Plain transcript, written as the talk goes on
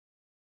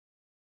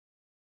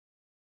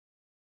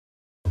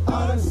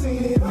I done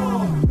seen it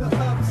all, the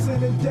ups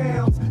and the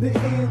downs, the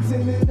ins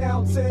and the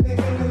outs, and the in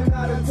and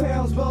out of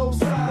towns, both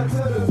sides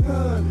of the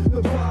gun,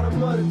 the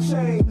bottom of the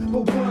chain.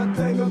 But one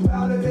thing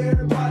about it,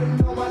 everybody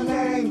know my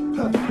name.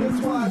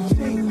 That's why I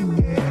cheat,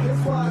 yeah,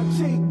 that's why I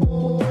cheat,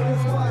 boy,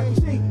 that's why I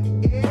cheat,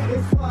 yeah,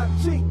 that's why I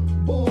cheat,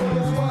 boy,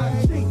 that's why I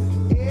cheat,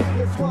 yeah,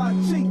 that's why I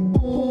cheat,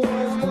 boy,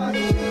 that's why I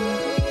cheat.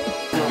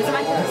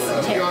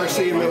 You already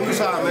see, man,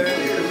 what's up,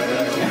 man?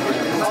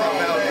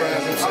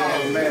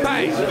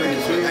 Hey,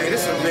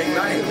 this is a big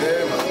night,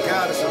 man. My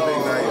God, it's a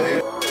big night,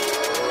 man.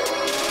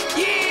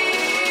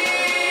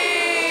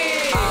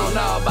 Yeah! I don't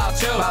know about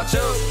you, I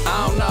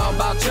don't know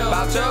about you, I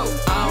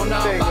don't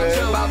know about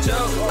you, I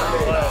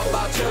don't know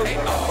about you.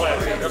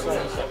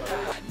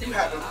 You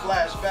having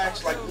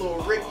flashbacks like Lil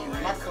Ricky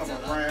when I come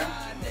around.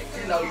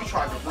 You know, you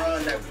tried to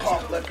run that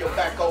pump, left your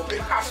back open,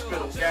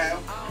 hospital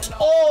gown.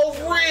 All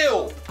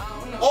real.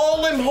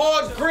 All them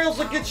hard grills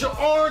will get your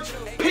orange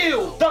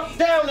peel. Duck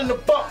down in the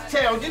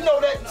Bucktown. You know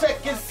that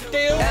tech is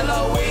still.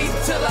 LOE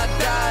till I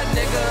die,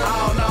 nigga.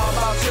 I don't know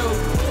about you.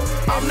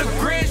 I'm the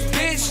Grinch,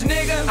 bitch,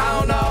 nigga. I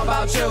don't know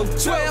about you.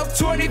 12,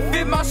 20,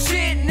 fit my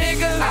shit,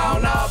 nigga. I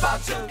don't know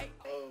about you.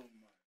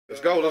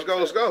 Let's go, let's go,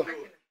 let's go.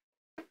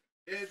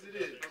 Yes, it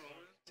is.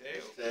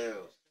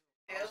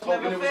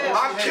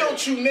 I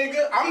killed you,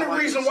 nigga. I'm the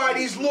reason why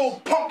these little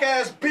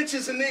punk-ass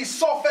bitches and these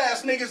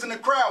soft-ass niggas in the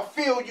crowd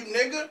feel you,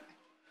 nigga.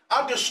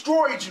 I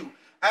destroyed you,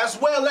 as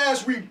well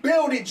as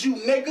rebuilded you,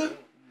 nigga.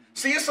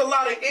 See, it's a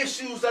lot of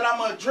issues that I'm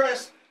gonna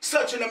address,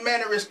 such in a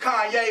manner as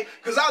Kanye,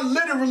 because I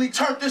literally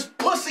turned this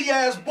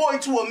pussy-ass boy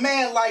to a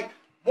man like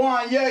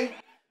Wanye.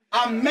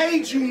 I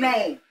made you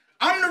known.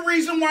 I'm the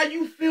reason why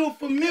you feel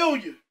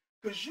familiar,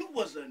 because you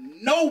was a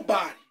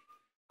nobody.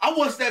 I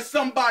was that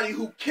somebody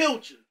who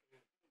killed you.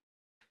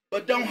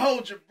 But don't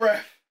hold your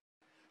breath,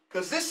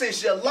 because this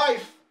is your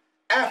life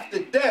after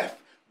death.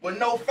 With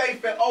no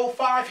faith in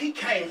 05, he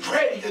came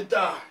ready to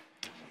die.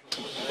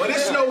 But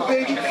it's no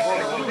biggie.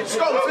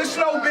 Scopes, it's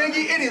no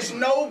biggie. It is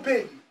no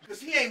biggie. Because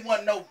he ain't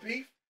want no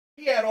beef.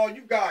 He had all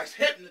you guys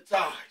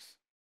hypnotized.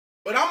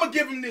 But I'm going to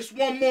give him this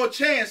one more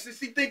chance. Is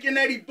he thinking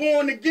that he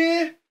born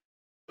again?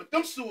 But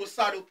them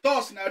suicidal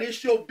thoughts, now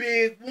this your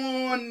big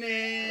warning.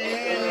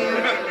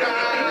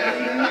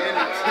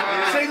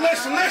 See,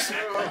 listen.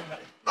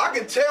 I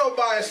can tell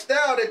by his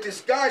style that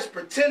this guy's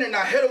pretending.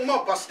 I hit him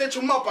up, I stitch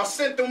him up, I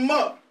sent him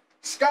up.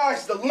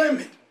 Sky's the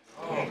limit.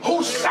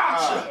 Who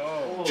shot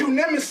you?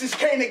 Qnemisis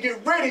came to get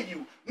rid of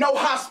you. No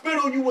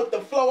hospital, you with the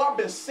flow. I've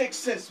been sick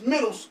since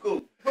middle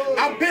school.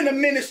 I've been a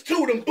menace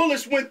too. Them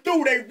bullets went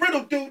through, they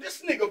riddled dude.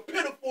 This nigga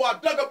pitiful. I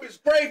dug up his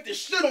grave to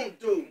shit on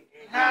dude.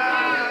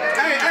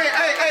 Hey.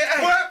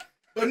 What?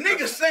 But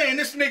niggas saying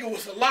this nigga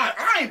was alive.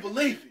 I ain't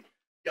believe it.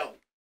 Yo,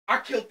 I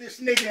killed this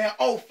nigga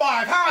in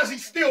 05. How is he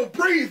still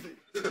breathing?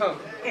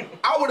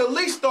 I would at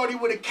least thought he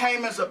would have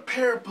came as a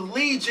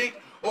paraplegic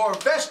or a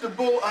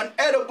vegetable,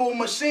 unedible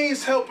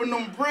machines helping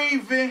them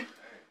breathing.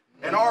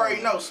 And I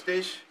already know,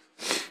 Stich,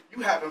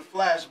 you having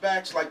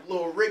flashbacks like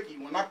Lil Ricky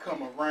when I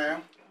come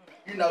around.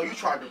 You know, you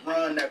tried to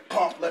run that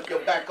pump, left your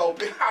back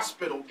open,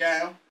 hospital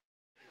gown.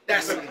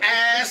 That's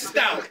assed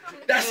out.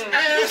 That's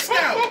assed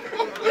out.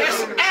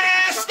 That's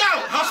assed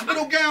out.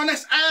 Hospital gown,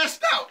 that's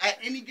assed out. At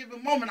any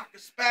given moment, I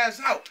can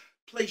spaz out.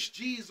 Place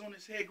G's on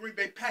his head, Green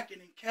Bay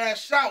packing and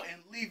cash out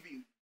and leave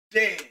him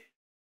dead.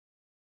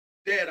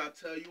 Dead, I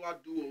tell you, I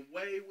do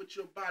away with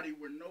your body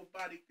where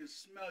nobody can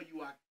smell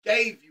you. I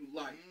gave you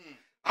life.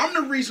 I'm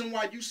the reason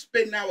why you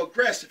spit now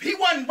aggressive. He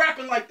wasn't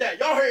rapping like that.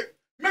 Y'all heard,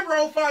 remember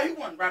 05? He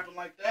wasn't rapping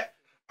like that.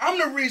 I'm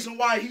the reason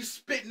why he's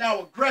spitting now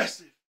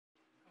aggressive.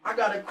 I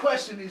got a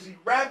question, is he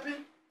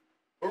rapping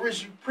or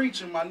is you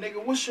preaching, my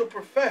nigga? What's your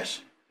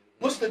profession?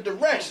 What's the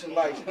direction?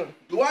 Like,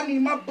 do I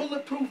need my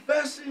bulletproof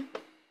vesting?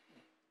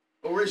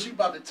 Or is you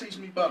about to teach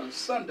me about a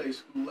Sunday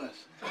school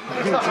lesson? For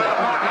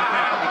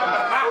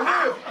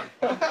real.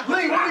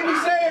 Lee, what did he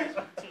say?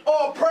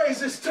 All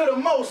praises to the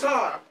Most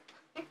High.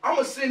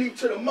 I'ma send him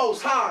to the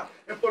Most High.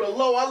 And for the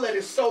low, I let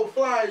his soul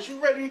fly. Is you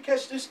ready to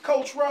catch this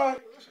coach ride?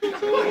 Yeah,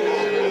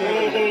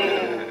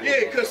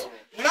 because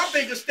when I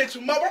think of Stitch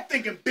him up, I'm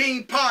thinking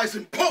bean pies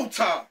and bow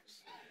ties.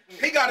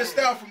 He got his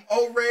style from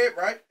O-Red,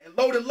 right? And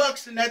Loaded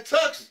Lux in that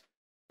tux.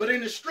 But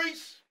in the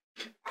streets,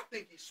 I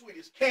think he's sweet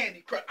as Candy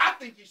Crush. I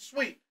think he's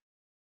sweet.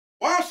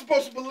 Well, I'm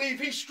supposed to believe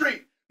he's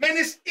street. Man,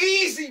 it's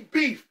easy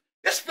beef.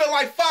 This feel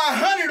like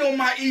 500 on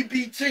my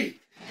EBT.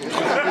 Yeah.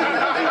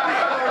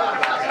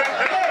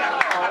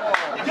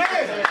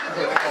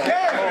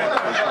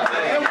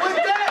 And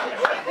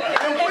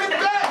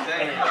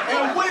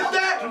with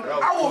that,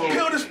 I will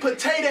peel this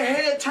potato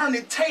head, turn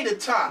it tater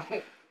tot.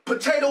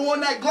 Potato on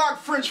that Glock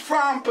French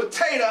fry and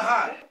potato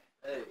hot.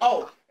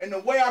 Oh, and the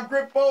way I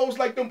grip bowls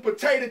like them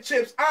potato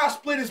chips, I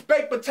split his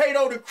baked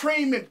potato to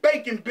cream and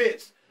bacon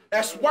bits.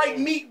 That's white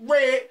meat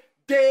red,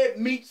 dead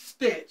meat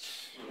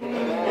Stitch. Talk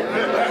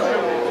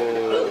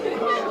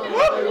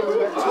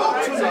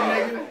to me,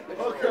 nigga.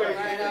 Okay.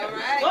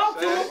 Talk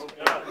to him.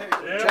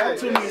 Talk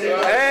to me,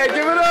 nigga. Hey,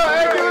 give it up.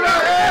 Hey, give it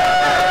up. Hey.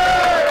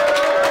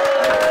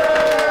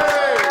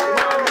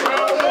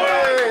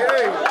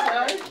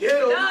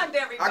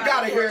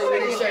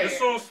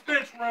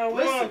 round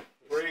Listen. one.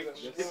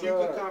 If you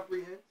can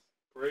comprehend.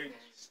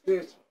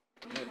 Stich.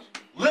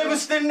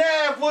 Livingston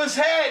Ave, what's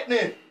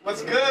happening?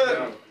 What's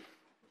good?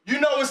 You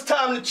know it's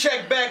time to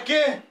check back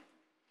in.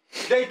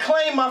 They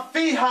claim my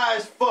feet high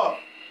as fuck,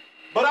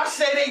 but I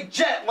say they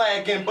jet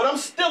lagging, but I'm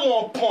still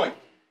on point.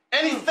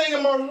 Anything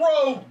in my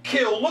road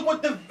kill. Look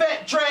what the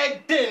vet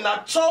dragged in. I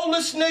told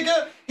this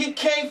nigga he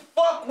can't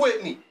fuck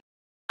with me.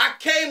 I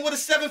came with a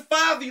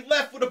 7.5, he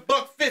left with a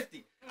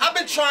 $1.50. I've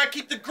been trying to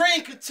keep the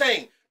green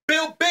contained.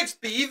 Bill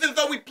Bixby, even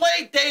though we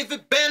played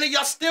David Banner,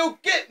 y'all still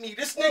get me.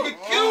 This nigga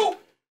Q,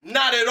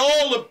 not at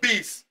all a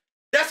beast.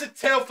 That's a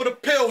tale for the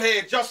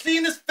pillheads. Y'all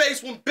seen his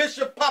face when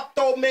Bishop popped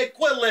old man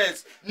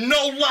Quilles.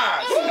 No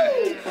lies.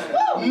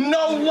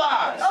 No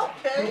lies.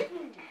 Okay.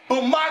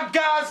 But my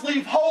guys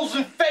leave holes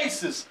in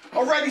faces.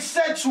 Already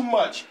said too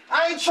much.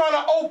 I ain't trying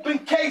to open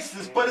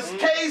cases, but it's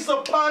K's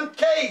upon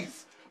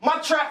K's. My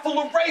trap full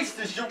of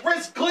races. Your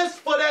wrist glitz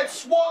for that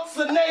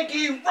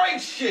Schwarzenegger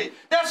erase shit.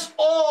 That's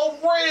all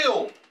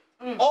real.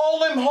 All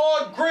them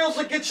hard grills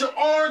will get your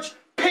orange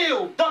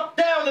peeled. Duck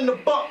down in the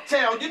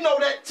Bucktown. You know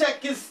that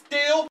tech is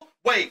still.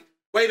 Wait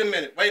a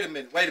minute.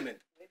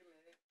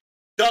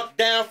 Duck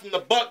down from the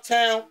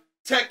Bucktown,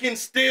 tech in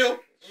still.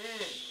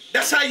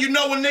 That's how you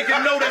know a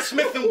nigga know that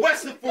Smith &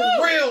 Wesson for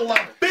real.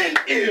 I've been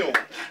ill.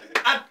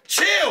 I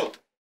chilled.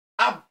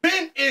 I've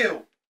been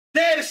ill.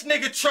 There this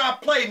nigga try to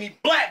play me.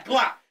 Black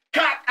Glock.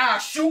 Cock eye,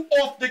 shoot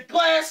off the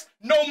glass,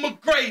 no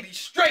McGrady,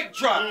 straight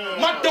drop.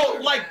 My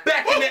dog like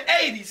back in the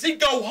 80s, he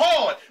go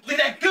hard. Leave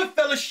that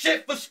Goodfella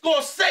shit for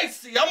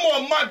Scorsese, I'm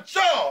on my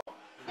job.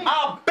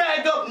 I'll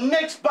bag up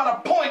Knicks by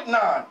the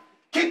 .9.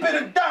 Keep it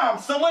a dime,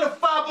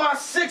 solidify my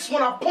 6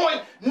 when I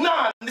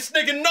 .9. This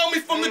nigga know me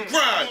from the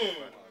grind.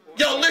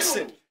 Yo,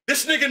 listen,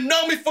 this nigga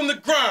know me from the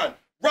grind.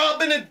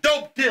 Robbing and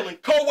dope dealing,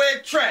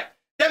 co-ed track.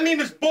 That mean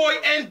this boy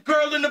and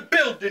girl in the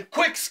building,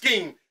 quick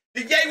scheme.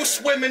 The Ye was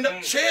swimming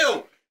up,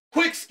 chill.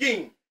 Quick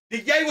scheme.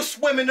 The Ye was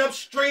swimming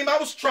upstream. I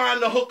was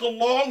trying to hook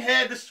along,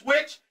 had to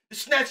switch. To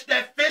snatch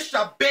that fish,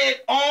 I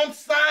bed armed,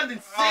 signed,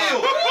 and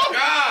sealed.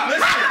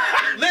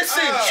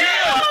 Listen,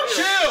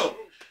 chill.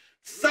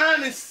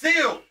 Signed and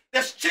sealed.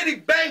 That's chitty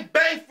bang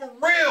bang for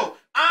real.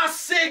 I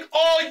sig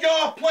all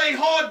y'all play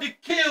hard to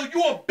kill.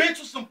 You a bitch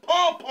with some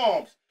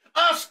pom-poms.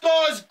 I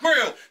Stars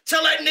Grill.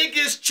 Tell that nigga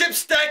his chip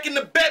stack in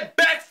the bed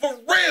back for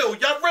real.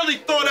 Y'all really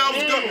thought I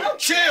was gonna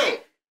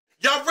chill.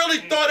 Y'all really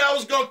thought I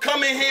was gonna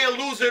come in here and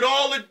lose it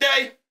all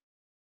today?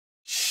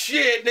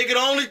 Shit, nigga, the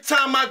only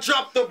time I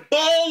drop the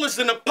ball is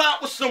in a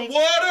pot with some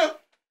water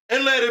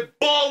and let it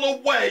ball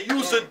away.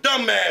 You's a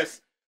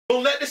dumbass.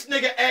 But let this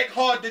nigga act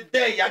hard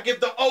today. I give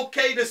the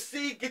okay to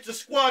see, get your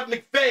squad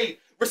McVade.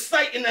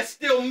 Reciting that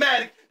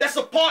Stillmatic, that's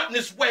a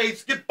partner's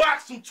waves. Get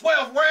boxed from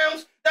 12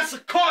 rounds, that's a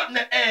carton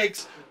of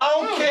eggs. I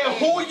don't care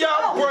who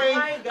y'all bring,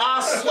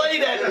 I'll slay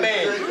that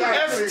man.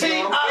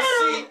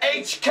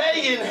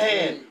 STICHK in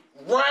hand.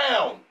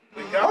 Round.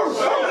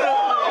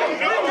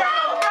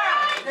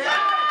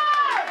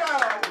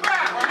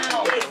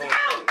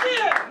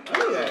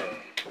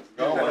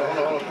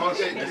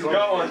 It's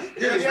going.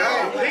 He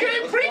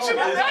ain't preaching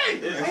today.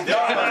 It's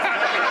going.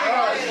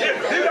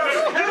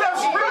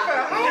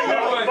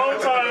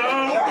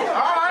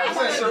 Alright,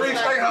 so Sharif,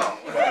 stay home.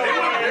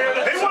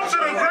 He wants you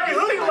to great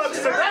hoodie looks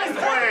today,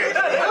 playing.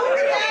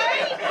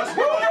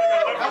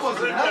 That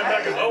wasn't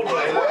nothing.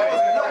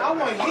 I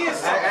want to hear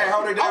something. Hey,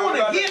 hold it down. I want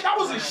to hear. That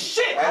wasn't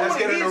shit. Hey, let's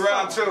get into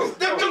round 2.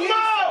 Step the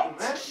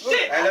mouth.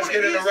 Shit. Hey, let's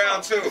get into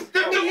round 2.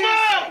 Step the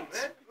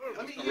mouth.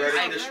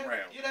 Ready this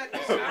round.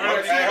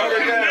 Hey, hold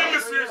it down.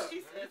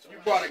 You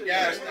brought a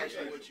gas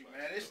station with you,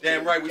 man. This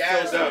Damn right, we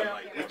filled up.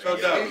 We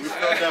filled up.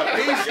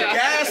 He's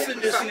gassing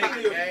this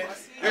nigga, man.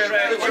 Hey, we're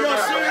about to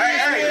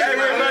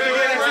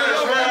get into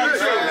this round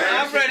 2, man.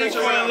 I'm ready for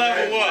a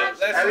level 1.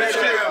 Let's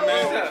chill,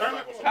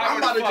 man. I'm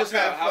about to just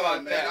have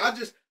fun, man.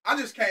 I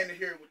just came to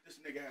hear what this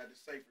nigga had to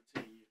say for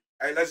 10 years.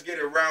 Hey, let's get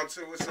it round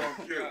 2. It's on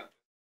cue.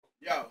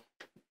 Yo,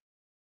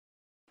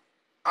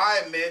 I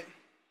admit,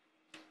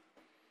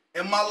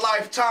 in my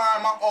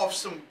lifetime, I off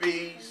some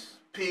B's.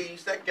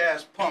 P's, that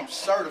gas pump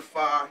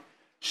certified.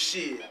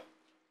 Shit.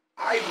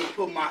 I even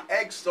put my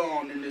X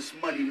on in this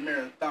money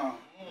marathon.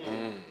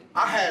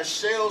 I had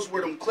shells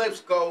where them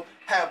clips go,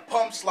 had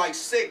pumps like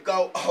sick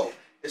go. Oh,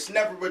 it's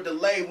never a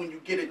delay when you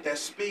get it that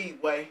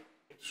speedway.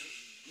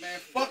 Man,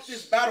 fuck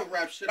this battle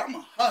rap shit. I'm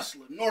a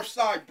hustler.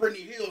 Northside,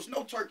 Brittany Hills,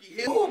 no Turkey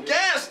Hill. Who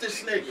gassed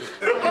this nigga?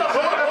 Who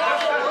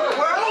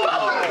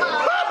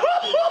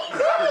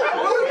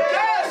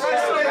gassed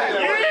this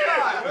nigga?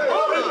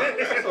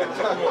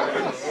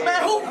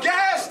 Man, who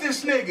gassed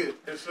this nigga?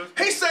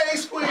 He say he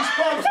squeeze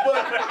pumps,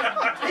 but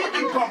he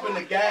be pumping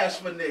the gas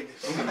for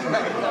niggas.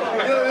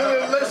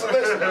 Listen.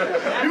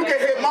 You can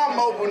hit my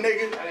mobile,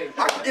 nigga.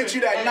 I can get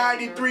you that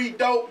 93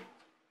 dope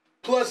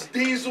plus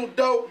diesel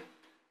dope.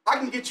 I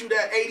can get you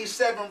that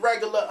 87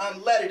 regular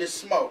unleaded to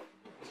smoke.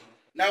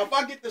 Now, if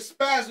I get the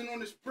spazzing on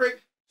this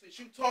prick, since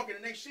you talking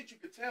and ain't shit you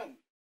can tell me.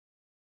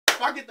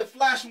 If I get the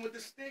flashing with the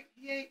stick,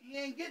 he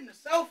ain't getting a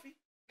selfie.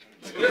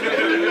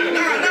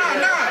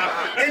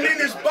 Nah. And then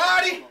his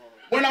body,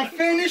 When I'm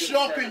finished,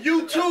 y'all can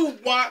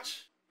YouTube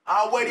watch.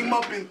 I'll wet him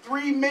up in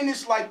 3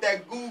 minutes like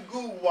that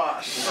goo-goo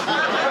wash. Hey,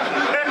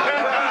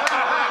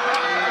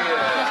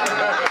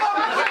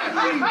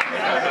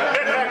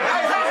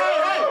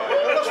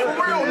 that's for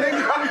real,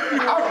 nigga.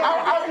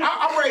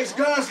 I raise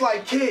guns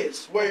like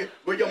kids, where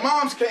your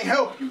moms can't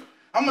help you.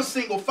 I'm a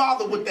single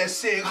father with that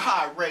sig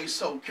high, raised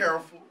so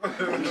careful.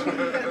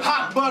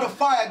 Hot butter,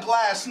 fire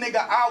glass,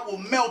 nigga, I will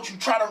melt you.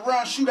 Try to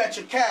run, shoot at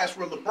your cash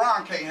where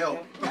LeBron can't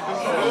help you.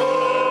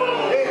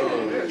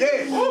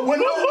 Yeah, with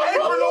no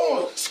apron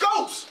on,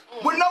 scopes.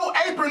 With no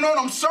apron on,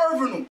 I'm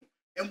serving them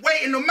and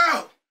waiting them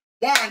out.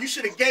 Juan, you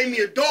should have gave me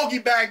a doggy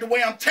bag the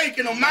way I'm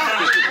taking them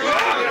out.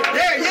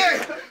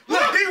 Yeah.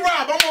 Look,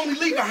 D-Rob, I'm only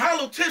leaving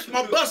hollow tips.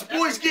 My bus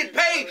boys get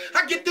paid.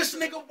 I get this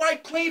nigga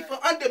wiped clean for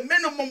under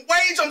minimum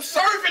wage. I'm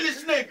serving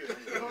this nigga.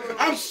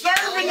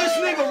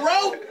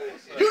 Ro.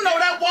 You know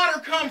that water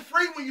come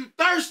free when you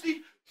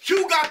thirsty.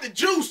 Q got the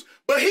juice,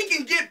 but he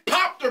can get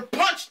popped or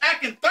punched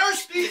acting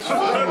thirsty.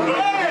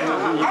 Man,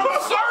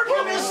 I'm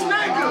serving this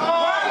nigga.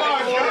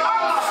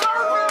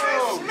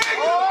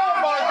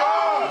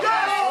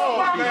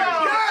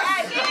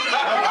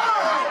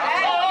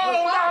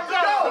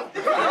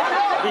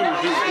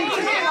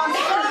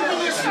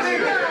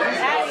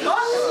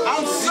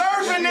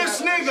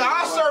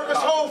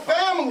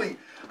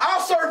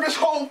 I'll serve his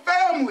whole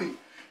family.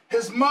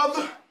 His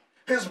mother,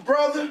 his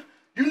brother.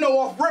 You know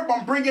off rip,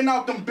 I'm bringing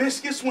out them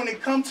biscuits when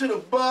it come to the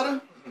butter.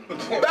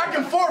 Back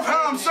and forth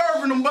how I'm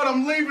serving them, but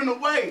I'm leaving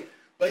away.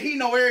 But he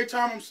know every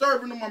time I'm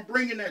serving them, I'm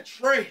bringing that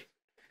tray.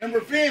 And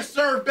revenge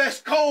serve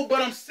best cold,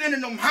 but I'm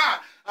sending them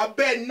hot. I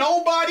bet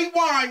nobody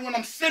whine when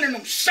I'm sending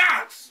them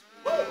shots.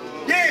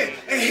 Yeah,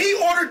 and he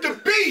ordered the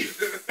beef.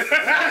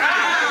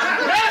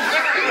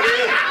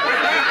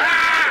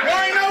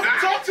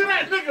 Talk to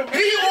that nigga, man.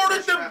 He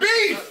ordered the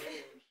beef.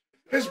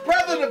 His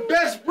brother the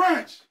best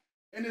brunch.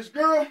 And his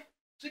girl,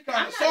 she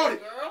kind of salty.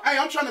 Hey,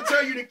 I'm trying to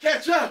tell you to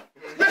catch up.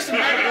 Listen,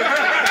 baby.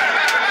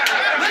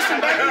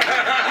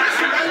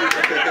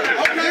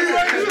 Okay, you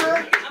ain't his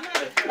girl.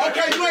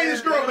 Okay, you ain't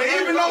his girl. But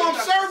even though I'm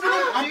serving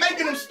him, I'm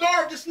making him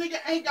starve. This nigga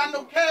ain't got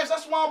no cash.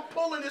 That's why I'm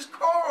pulling his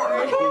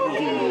car.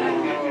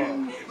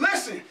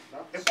 Listen,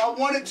 if I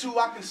wanted to,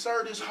 I can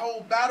serve this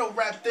whole battle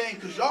rap thing,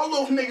 because y'all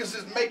little niggas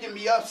is making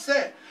me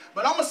upset.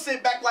 But I'm going to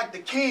sit back like the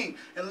king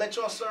and let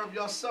y'all serve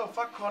yourself.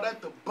 I call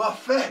that the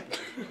buffet.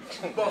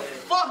 But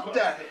fuck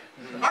that.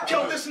 I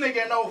killed this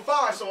nigga in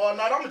 05, so all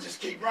night I'm going to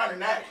just keep running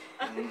that.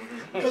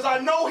 Because I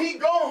know he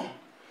gone.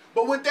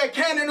 But with that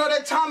cannon or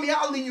that Tommy,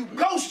 I'll leave you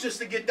ghost just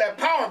to get that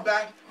power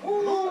back.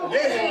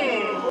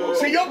 Yeah.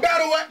 See, your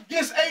battle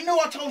against A-New,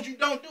 I told you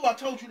don't do. I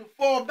told you to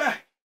fall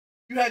back.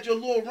 You had your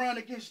little run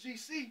against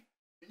GC.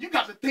 And you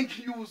got to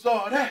thinking you was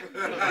all that.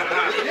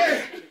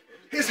 Yeah.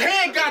 His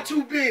hand got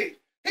too big.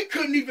 He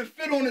couldn't even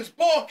fit on his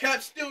ball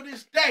cap still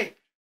this day.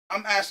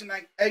 I'm asking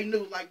like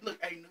A-New, like, look,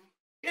 A-New,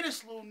 get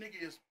this little nigga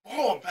his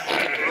ball back.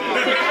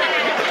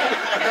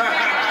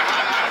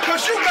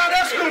 Cause you got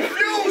us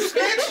confused,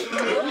 Stich.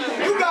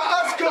 You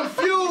got us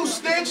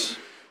confused, Stich.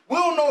 We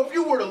don't know if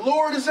you where the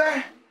Lord is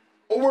at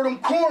or where them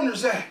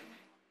corners at.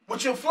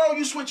 With your flow,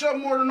 you switch up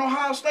more than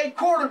Ohio State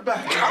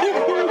quarterback.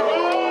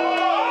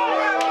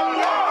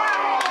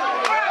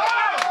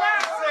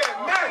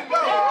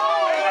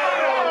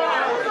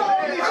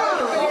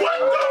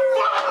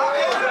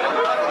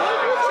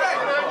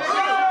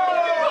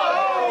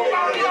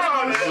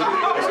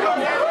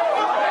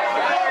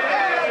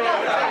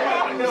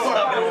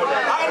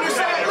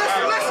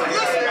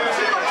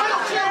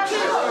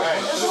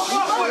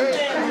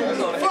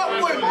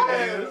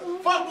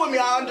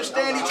 I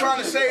understand he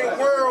trying to save the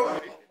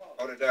world.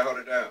 Hold it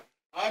down.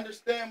 I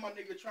understand my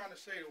nigga trying to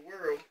save the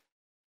world.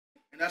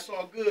 And that's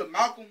all good.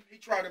 Malcolm, he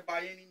tried it by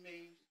any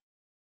means.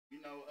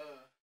 You know,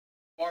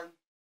 Martin,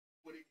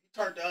 he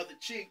turned the other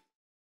cheek.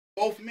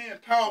 Both men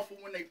powerful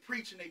when they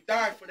preach and they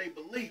die for their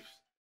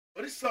beliefs.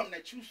 But it's something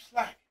that you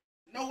slack.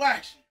 No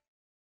action.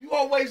 You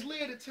always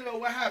live to tell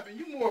what happened.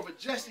 You more of a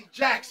Jesse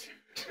Jackson.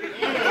 You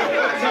know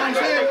what I'm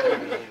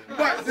saying?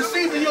 But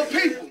deceiving your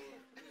people,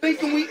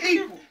 thinking we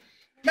equal.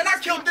 Man, I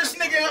killed this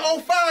nigga in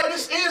 05.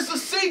 This is a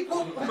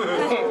sequel.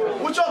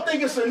 What y'all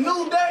think it's a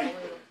new day?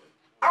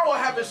 I will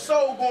have his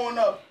soul going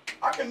up.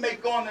 I can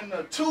make going in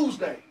a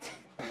Tuesday.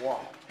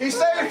 Wow. He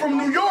said from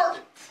New York.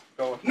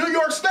 New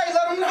York State,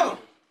 let him know.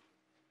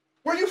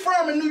 Where you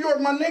from in New York,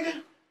 my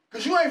nigga?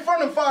 Cause you ain't from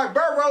the 5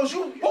 boroughs.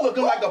 You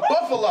looking like a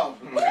buffalo.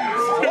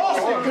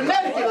 Boston,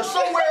 Connecticut, or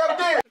somewhere up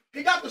there.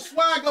 He got the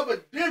swag of a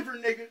Denver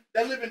nigga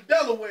that live in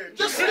Delaware.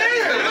 Just stare,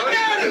 look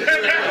at him.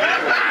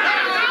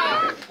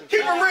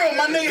 Keep it real,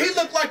 my nigga. He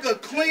look like a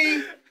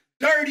clean,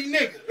 dirty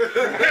nigga.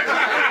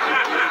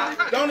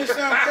 Don't it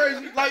sound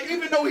crazy? Like,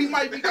 even though he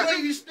might be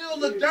clean, he still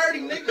look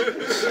dirty,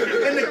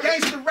 nigga. In the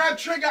gangster rap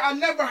trigger, I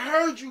never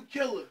heard you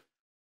killer.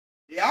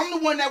 Yeah, I'm the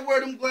one that wear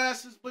them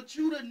glasses, but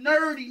you the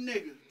nerdy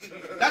nigga.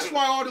 That's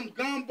why all them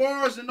gun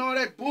bars and all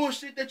that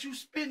bullshit that you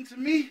spitting to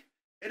me,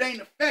 it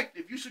ain't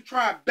effective. You should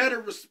try a better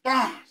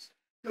response.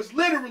 Because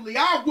literally,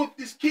 I'll whoop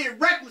this kid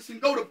reckless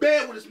and go to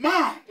bed with his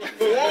mom.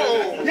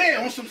 Whoa.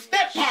 Yeah, on some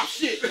step hip-hop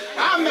shit.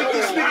 I'll make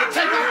this nigga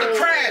take out the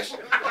trash.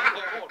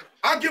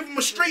 I'll give him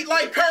a street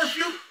light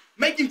curfew,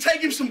 make him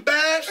take him some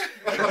baths.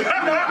 You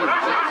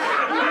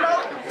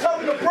know, tell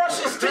him to brush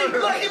his teeth.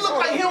 Look, he look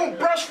like he don't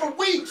brush for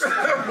weeks.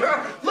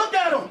 Look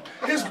at him.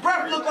 His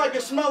breath look like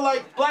it smell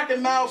like Black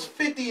 & Milds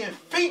 50 and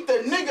feet.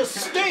 The nigga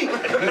stink.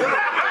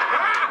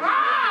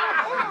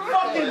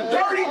 Fucking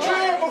dirty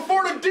dread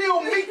before the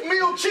deal, Meek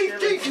Mill, Chief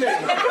Keef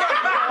nigga.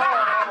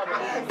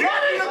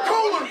 Black in the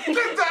cooler.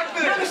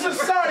 Menace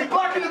Society,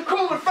 Black in the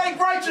cooler, fake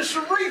righteous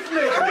Sharif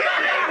nigga.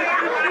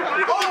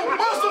 Oh,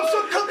 Muslims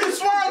are cooking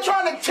swine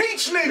trying to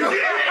teach nigga.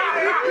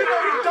 You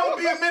know, don't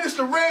be a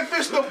minister, red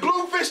fish, the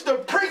blue fish, the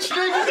preach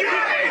nigga.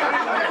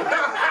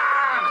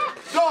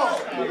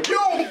 Dog, you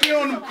don't be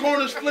on them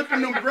corners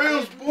flipping them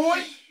Browns,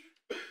 boy.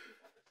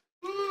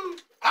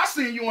 I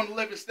seen you on the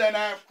left Staten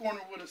Island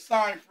corner with a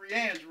sign free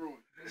Android.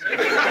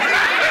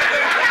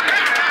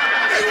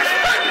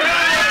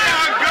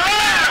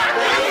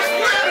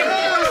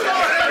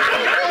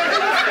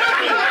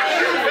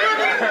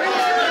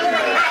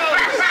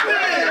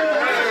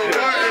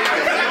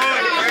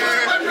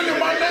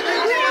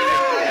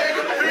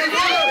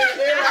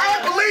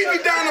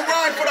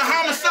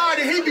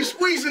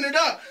 Squeezing it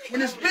up.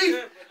 When it's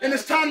beef and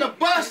it's time to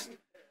bust,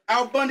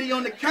 Al Bundy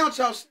on the couch,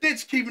 I'll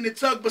Stich keeping it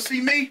tucked. But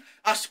see me,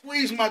 I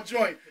squeeze my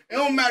joint. It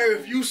don't matter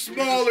if you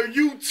small or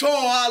you tall,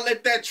 I'll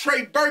let that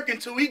Trey Burke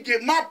until he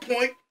get my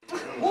point.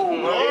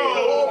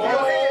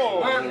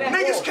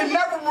 Niggas can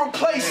never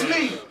replace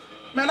me.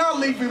 Man, I'll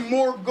leave him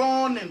more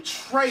gone than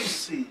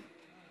Tracy.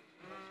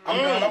 I'm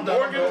done.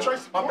 Morgan,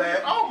 Tracy my Morgan?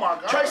 bad. Oh my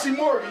God. Tracy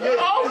Morgan, yeah.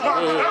 Oh my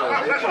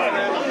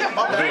God.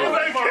 My bad.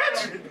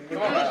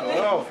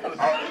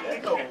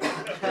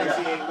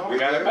 We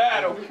got a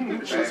battle.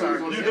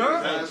 You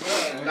done?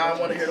 Now I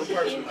want to hear the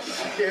person.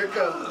 Here it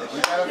comes.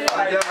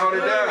 Hold it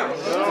down.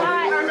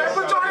 Hey, man,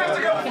 put your hands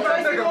together for that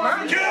nigga,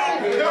 man.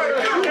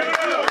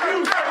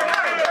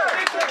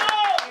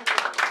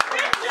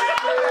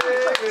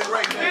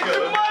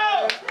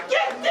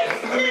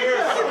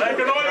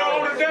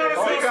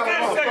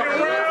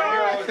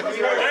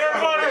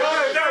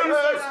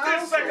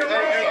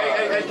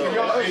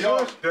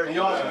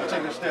 Y'all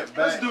take a step back.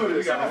 Let's do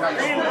this. Let's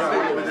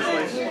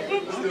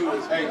do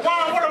this. Hey,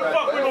 why? What the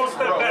fuck we gonna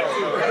step back to?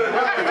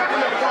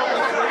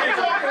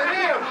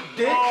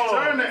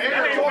 Turn the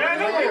air.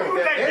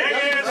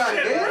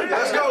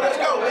 Let's go,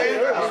 man.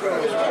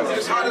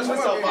 It's hot as fuck.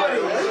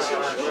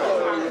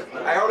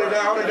 Hey, hold it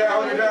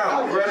down.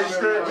 Ready,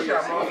 straight.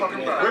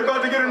 We're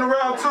about to get into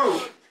round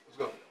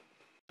 2.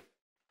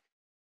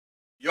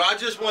 Yo, I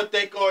just want to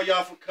thank all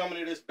y'all for coming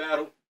to this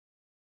battle.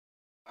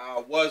 I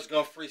was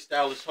gonna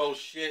freestyle this whole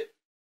shit.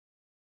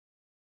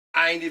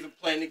 I ain't even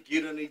planning to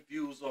get any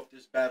views off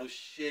this battle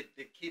shit.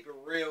 To keep it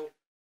real,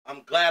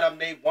 I'm glad I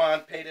made Juan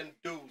pay them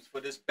dues for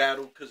this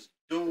battle, cause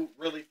dude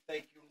really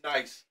think you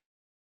nice.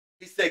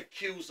 He said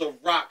Q's a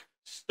rock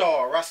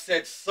star. I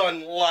said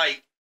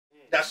sunlight.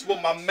 That's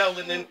what my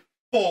melanin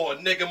for,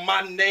 nigga.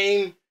 My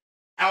name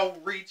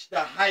outreach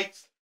the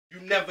heights you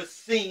never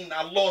seen.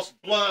 I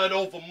lost blood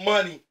over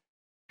money.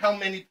 How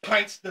many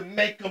pints to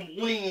make them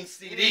lean?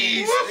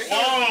 CDs.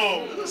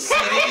 Whoa.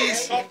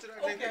 CDs.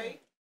 Okay.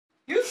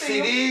 You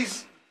see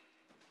CDs.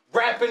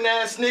 Rapping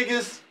ass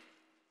niggas.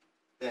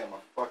 Damn,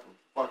 I fucking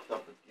fucked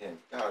up again.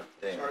 God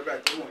damn. Sorry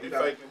about that. He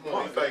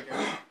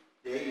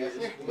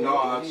faking. No,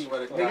 I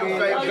swear to God.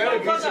 better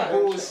be some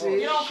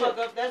bullshit. You don't fuck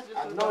up. That's just I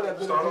know that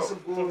better be some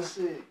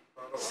bullshit.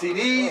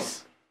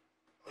 CDs.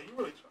 Oh, you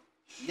really trying?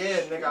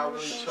 Yeah, nigga, I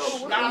really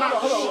choked.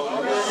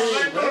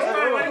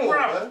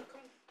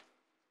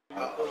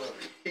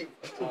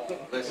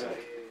 Listen.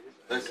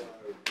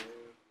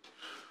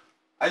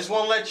 I just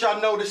want to let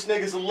y'all know this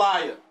nigga's a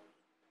liar.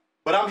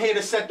 But I'm here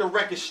to set the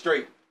record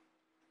straight.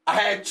 I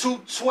had 2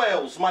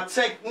 12s. My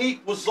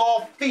technique was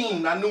all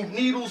fiend. I knew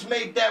needles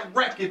made that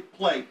record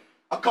play.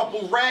 A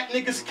couple rat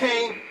niggas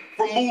came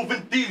from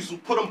moving diesel.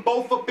 Put them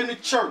both up in the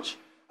church.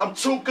 I'm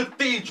 2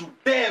 cathedral,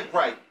 dead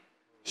right.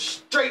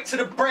 Straight to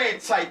the bread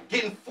type.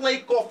 Getting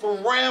flake off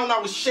around. I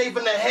was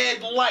shaving the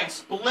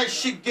headlights. But let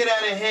shit get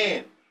out of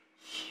hand.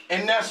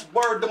 And that's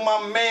word to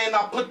my man,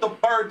 I put the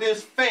bird in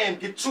his fam.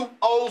 Get 2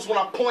 O's when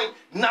I point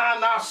 9,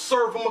 I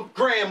serve him a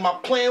gram. My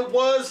plan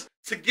was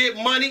to get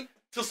money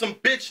till some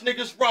bitch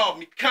niggas rob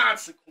me.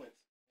 Consequence.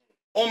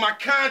 On my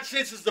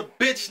conscience is a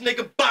bitch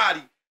nigga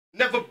body.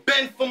 Never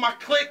been for my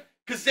clique,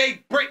 cause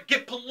they brick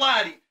get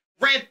Pilates.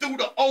 Ran through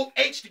the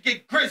OH to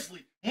get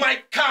Grizzly.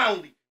 Mike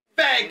Conley.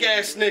 Fag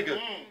ass nigga.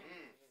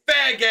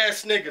 Fag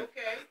ass nigga.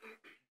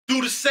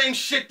 Do the same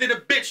shit that a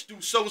bitch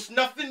do, so it's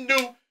nothing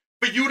new.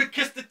 For you to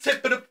kiss the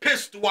tip of the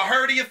pistol, I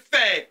heard of your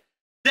fag.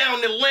 Down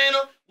in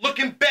Atlanta,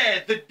 looking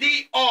bad. The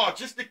DR,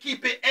 just to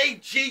keep it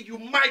AG, you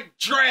might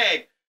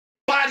drag.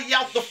 Body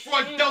out the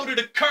front door to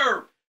the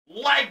curb.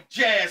 Like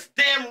jazz,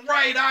 damn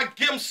right, I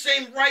give him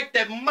same right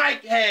that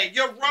Mike had.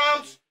 Your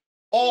rhymes,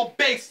 all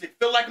basic.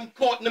 Feel like I'm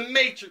caught in the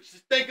matrix.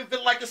 Just think of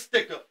it like a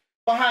sticker.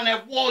 Behind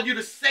that wall, you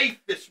the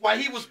safest. While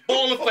he was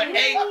balling for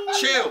A,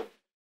 chill.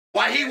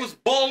 While he was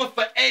balling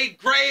for A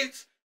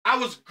grades, I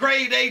was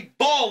grade A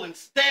ballin',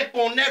 stamp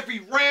on every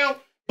round,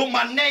 but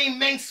my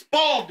name ain't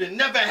Spalding.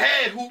 Never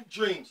had hoop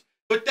dreams,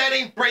 but that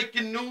ain't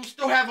breaking news.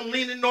 Still have him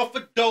leaning off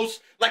a dose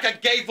like I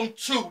gave him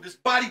 2. This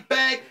body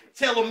bag,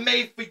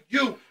 tailor-made for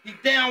you. He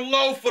down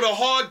low for the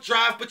hard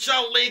drive, but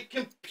y'all ain't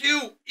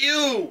compute.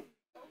 Ew.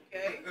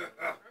 Okay.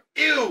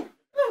 Ew.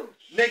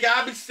 Nigga,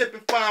 I be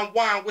sipping fine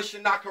wine,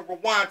 wishing I could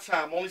rewind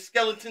time. Only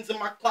skeletons in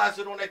my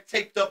closet on that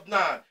taped up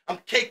 9. I'm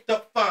caked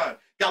up fine.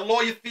 Got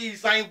lawyer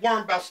fees I ain't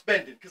worried about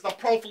spending, cause I'm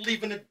prone for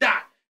leaving a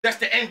dot. That's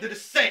the end of the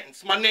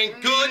sentence. My name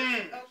good.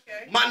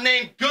 Okay. My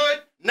name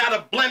good, not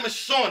a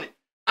blemish on it.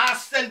 I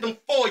send them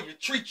for you.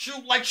 Treat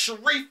you like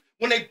Sharif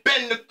when they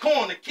bend the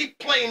corner. Keep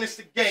playing this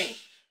a game.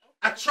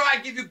 I try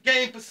to give you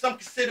game, but some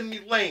consider me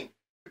lame.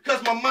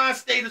 Because my mind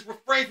state is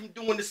refrained from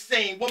doing the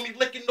same. Want me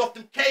licking off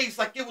them K's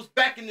like it was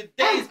back in the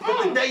days.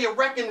 But the day of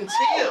reckoning's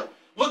here.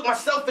 Look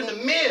myself in the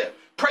mirror.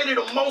 Pray to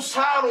the Most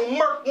High don't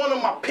murk one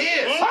of my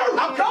peers.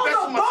 I'm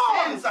confessing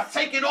my sins. I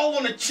take it all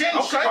on the chin.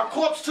 Okay. My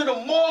corpse to the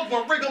morgue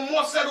when rigor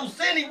more settles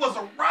in. He was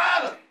a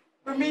rider.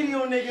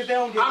 Remedial niggas, they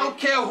don't get I don't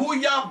care who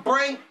y'all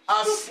bring.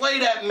 I'll slay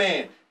that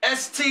man.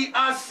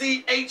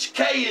 STICHK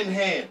in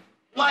hand.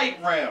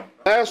 Light round.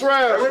 Last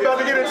round. We're about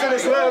to get into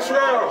this last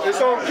round. It's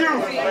on cue.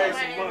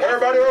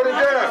 Everybody hold it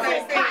down.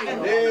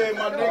 Yeah,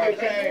 my nigga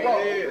came.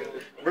 Yeah.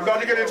 We're about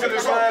to get into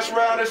this last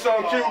round. It's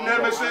on cue,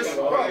 Qnemisis.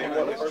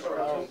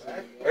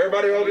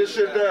 Everybody hold this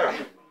shit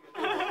down.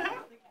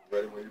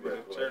 Ready when you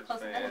ready.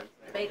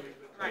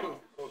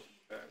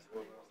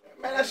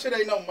 Man, that shit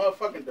ain't no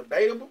motherfucking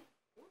debatable.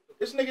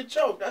 This nigga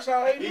choked. That's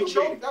how he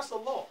choked. That's a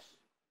loss.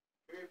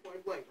 Period,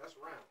 point blank. That's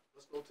round.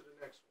 Let's go to the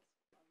next one.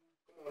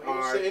 Come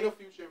on, ain't no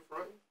future in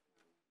front.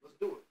 Let's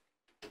do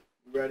it.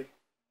 You ready?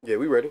 Yeah,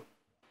 we ready.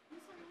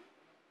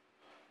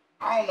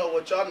 I don't know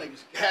what y'all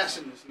niggas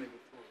gassing this nigga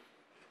for.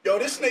 Yo,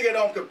 this nigga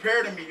don't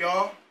compare to me,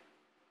 y'all.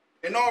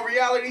 In all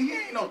reality, he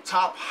ain't no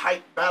top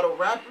hype battle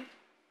rapper.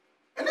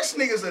 And this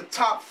nigga's a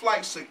top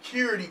flight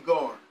security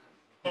guard.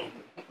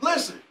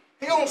 Listen,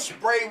 he don't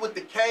spray with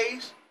the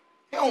K's.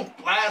 He don't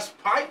blast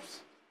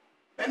pipes.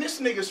 And this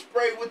nigga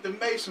spray with the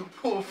mace and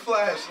pull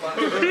flashlights.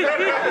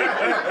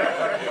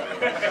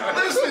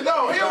 Listen,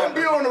 no, he don't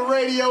be on the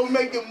radio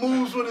making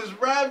moves with his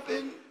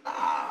rapping.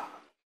 Nah.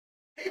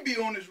 He be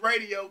on his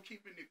radio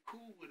keeping it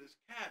cool with his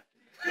captain.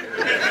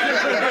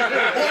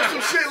 Or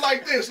some shit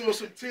like this, or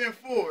some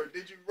 10-4.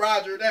 Did you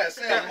Roger that?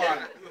 Sound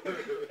like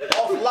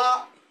off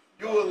lock,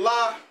 you a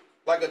lie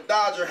like a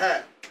Dodger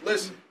hat.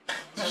 Listen.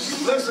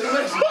 Listen.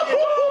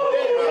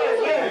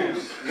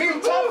 He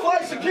top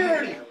flight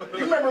security.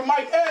 You remember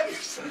Mike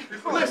Evans?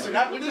 Listen,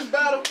 after this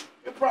battle,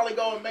 he'll probably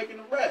go and make an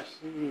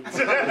arrest.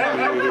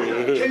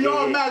 Can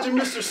y'all imagine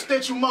Mr.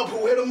 Stitch him up,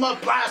 who hit him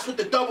up, blast with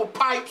the double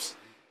pipes,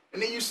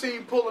 and then you see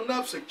him pulling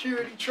up,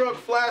 security truck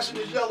flashing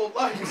his yellow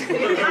lights. Listen,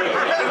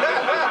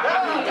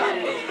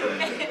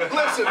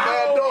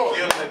 man, dog,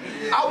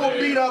 I will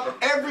beat up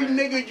every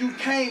nigga you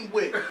came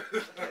with.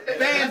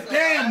 Van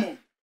Damme him.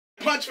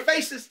 Punch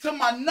faces till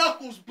my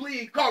knuckles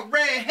bleed, caught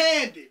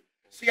red-handed.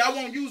 See, I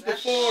won't use the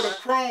foil, the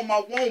chrome,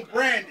 I won't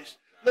brandish.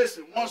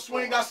 Listen, one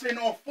swing, I send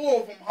on 4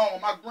 of them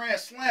home, I grand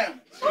slam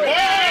them. They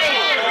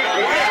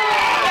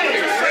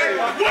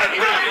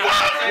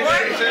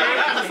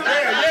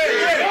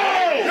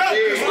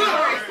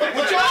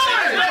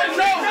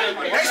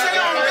say I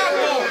don't got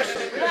bars.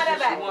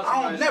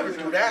 I don't never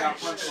do that.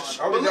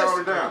 But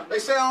listen, they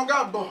say I don't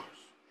got bars.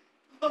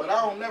 But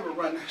I don't never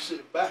run that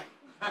shit back.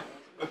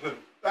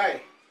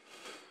 Hey.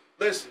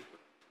 Listen,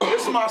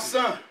 this is my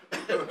son.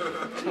 He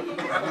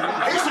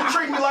used to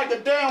treat me like a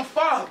damn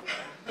father.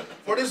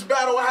 For this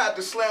battle, I had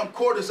to slam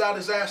quarters out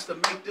his ass to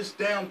make this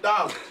damn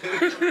dollar.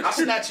 I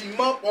snatch him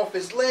up off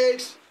his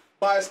legs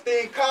by his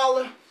thin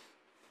collar,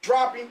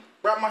 drop him,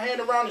 wrap my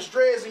hand around his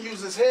dreads, and use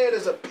his head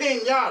as a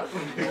pinata.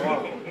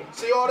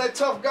 See all that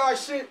tough guy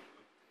shit?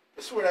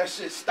 That's where that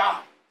shit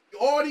stopped.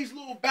 All these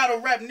little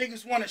battle rap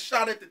niggas want a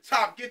shot at the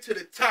top, get to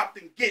the top,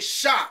 then get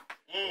shot.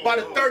 By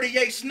the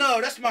 38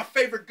 snub, that's my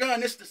favorite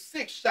gun, it's the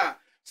 6 shot.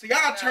 See,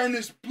 I'll turn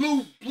this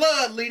blue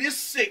blood lead, this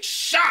 6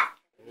 shot.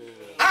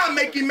 I'll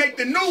make him make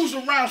the news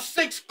around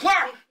 6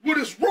 o'clock with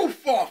his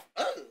roof off.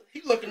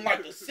 He looking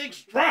like the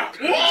 6th drop.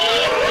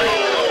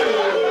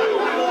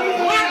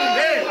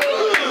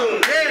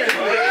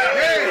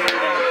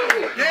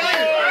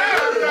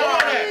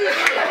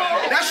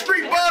 That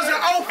street buzz in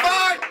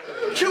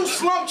 05, Q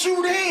slumped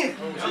you in.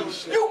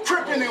 You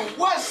crippin' in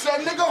what,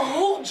 son, nigga?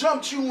 Who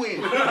jumped you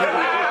in?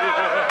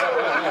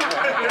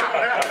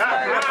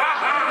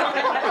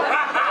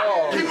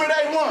 Keep it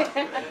A1.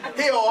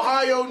 He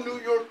Ohio, New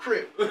York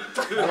Crip. Wait.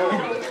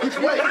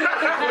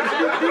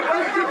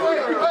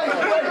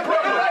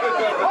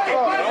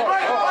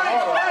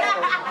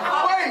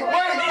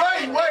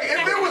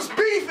 If it was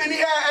beef and he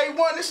had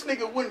A1, this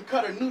nigga wouldn't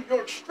cut a New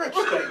York strip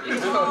steak.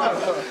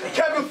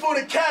 Kevin for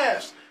the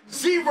Cavs,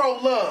 0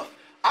 love.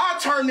 I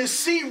turn this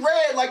C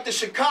red like the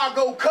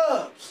Chicago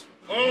Cubs.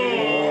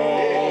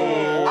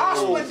 I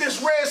split this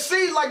Red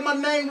Sea like my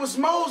name was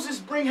Moses.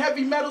 Bring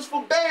heavy metals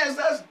for bands,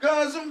 that's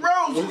Guns and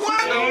Roses.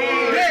 What?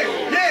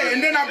 Yeah,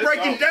 and then I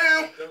break it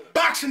down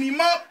boxing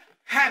him up,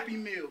 Happy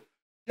Meal.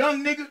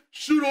 Young nigga,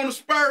 shoot on the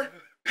spur,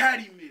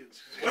 Patty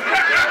Meals. Listen,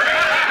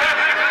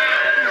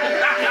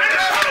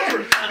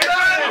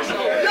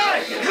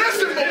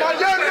 but my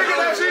young nigga,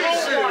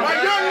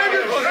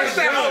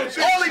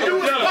 all he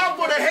do is pop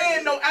for the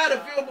head, no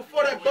Advil.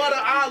 Before that butter,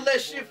 I'll let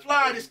shit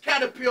fly. This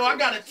Caterpillar, I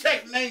got a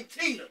tech named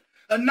Tina,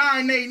 a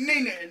 9-8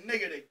 Nina, and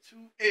nigga, they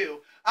too ill.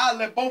 I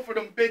let both of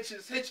them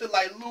bitches hit you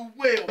like Lou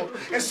Will.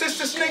 And since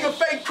this nigga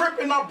fake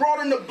crippin', I brought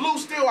in the blue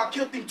steel. I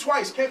killed him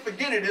twice, can't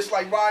forget it. It's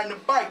like riding a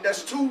bike,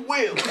 that's 2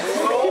 wheels.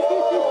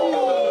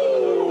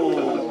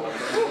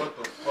 What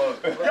the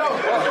fuck?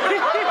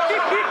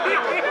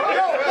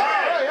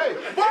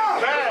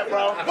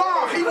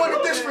 Bob, he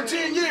wanted this for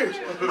 10 years.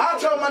 I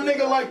tell my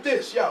nigga like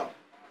this, yo,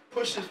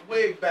 push his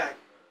wig back.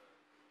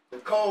 The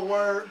cold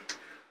word,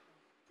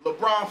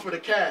 LeBron for the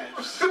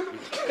Cavs.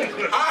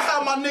 I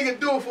have my nigga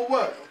do it for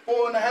what?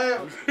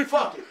 4.5?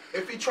 Fuck it.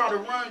 If he try to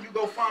run, you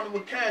go find him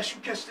with cash.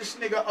 You catch this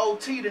nigga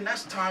OT, then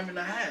that's time and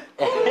a half.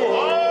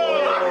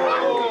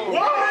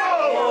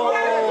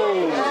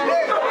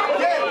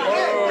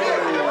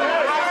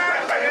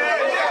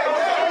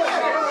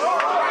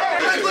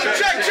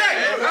 Check.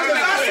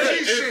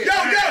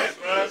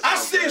 I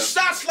see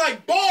shots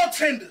like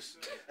bartenders.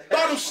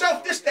 By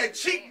themselves, this that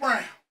cheap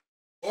round.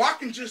 Or I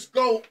can just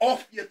go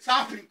off your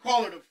top and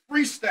call it a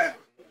freestyle.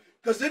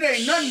 Cause it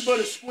ain't nothing but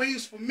a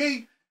squeeze for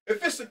me.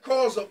 If it's the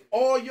cause of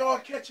all y'all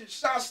catching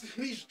shots, then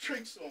these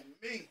tricks on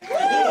me.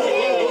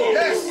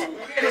 Yes,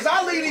 cause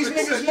I leave these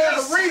niggas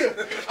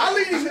margarita. I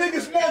leave these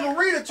niggas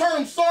margarita, turn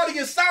them salty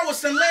and sour,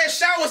 and last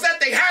showers at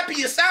they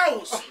happiest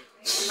hours.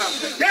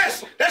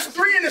 Yes, that's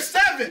 3 and a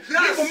 7.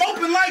 Leave them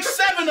open like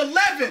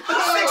 7-11.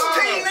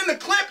 16 in the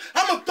clip,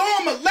 I'ma throw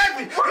him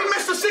 11. He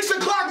missed the 6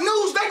 o'clock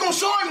news, they gon'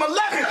 show him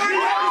 11.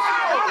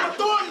 I'ma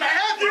throw him to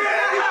heaven.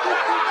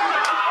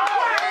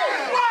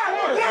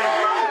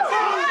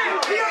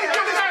 He ain't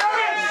get his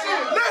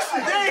name.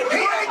 Listen, he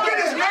ain't get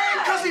his name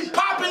cause he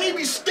popping, he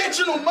be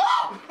stitching him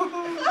up.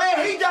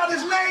 Man, he got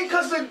his name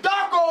cause the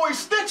doc always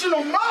stitching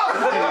him up.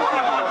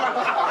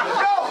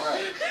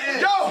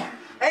 Yo.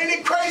 Ain't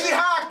it crazy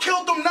how I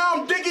killed him? Now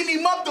I'm digging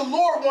him up. The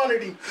Lord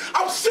wanted him.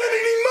 I'm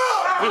sending him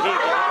up.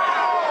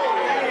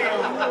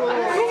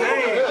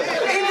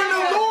 Even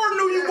the Lord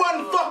knew you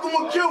wasn't fucking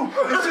with Q.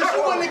 And since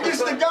you went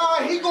against the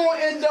guy, he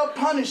gonna end up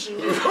punishing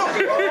you. How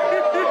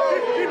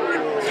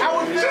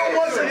it feel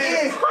once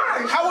again?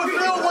 How it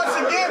feel once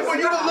again for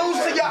you to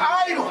lose to your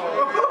idol?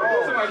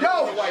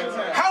 Yo,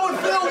 how it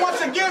feel once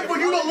again for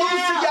you to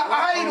lose to your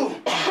idol?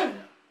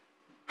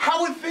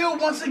 How it feel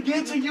once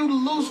again to you to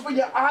lose for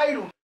your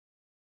idol?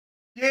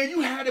 Yeah,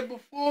 you had it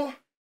before,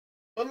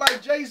 but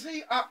like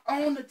Jay-Z, I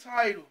own the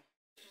title.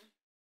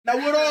 Now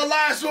with all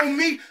eyes on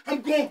me, I'm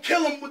gonna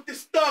kill him with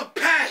this thug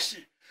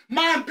passion.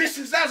 My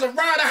ambitions as a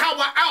rider, how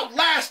I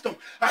outlast him.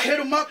 I hit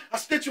him up, I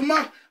stitch him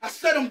up, I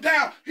set him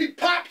down. He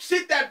pop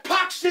shit, that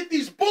pop shit,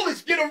 these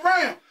bullets get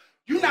around.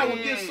 You not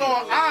against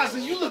all eyes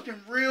and you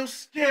looking real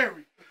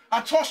scary.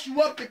 I tossed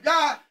you up to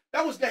God,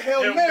 that was the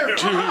Hail Mary.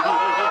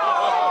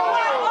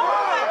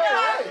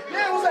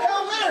 Yeah, it was a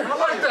Hail Mary. I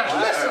like that.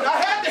 Listen, I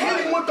had to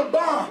hit him with the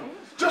bomb.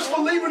 Just for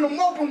leaving them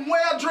open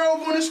where I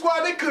drove on this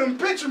squad, they couldn't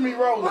picture me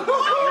rolling.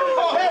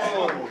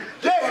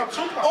 Yeah.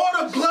 All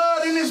the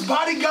blood in his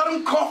body got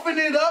him coughing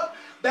it up.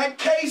 That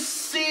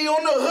KC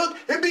on the hook,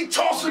 it be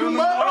tossing him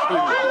up.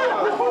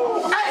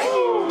 Hey,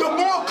 the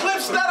more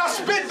clips that I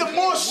spit, the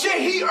more shit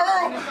he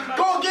earned.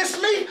 Go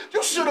against me,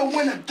 you should have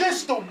went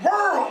against the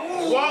world.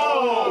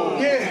 Whoa.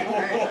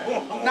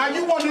 Yeah. Now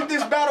you wanted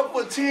this battle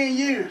for 10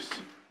 years.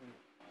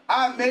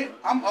 I admit,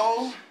 I'm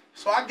old,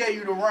 so I gave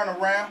you the run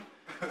around.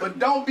 But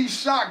don't be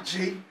shocked,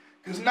 G,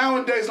 because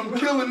nowadays I'm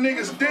killing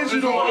niggas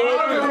digital. Hey,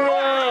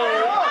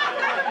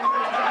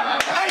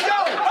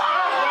 yo!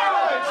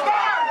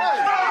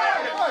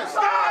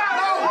 Stop!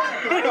 No,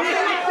 you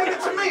can't give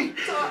it to me.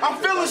 I'm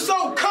feeling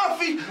so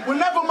comfy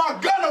whenever my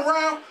gun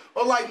around,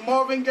 or like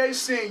Marvin Gaye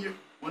Sr.,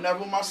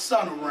 whenever my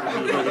son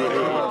around.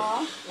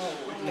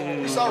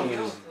 It's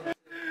over.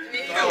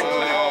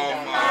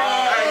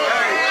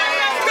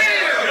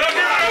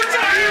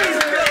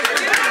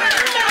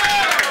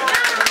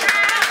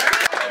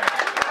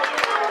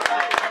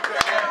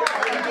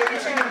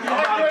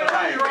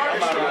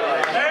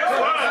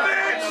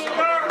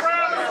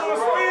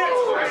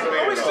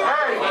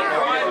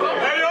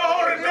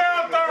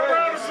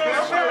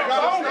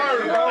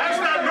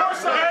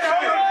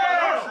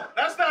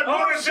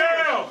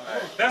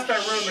 That's that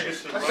real nigga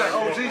shit. That's that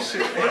OG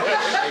shit.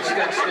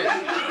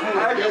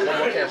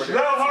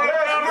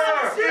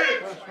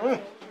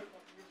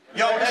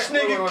 Yo, this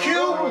nigga Q.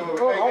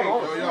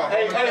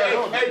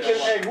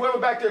 Hey, whoever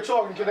back there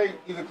talking, can they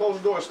either close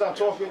the door or stop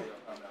talking?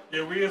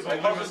 Yeah, we is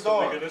on limits,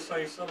 nigga. This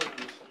ain't selling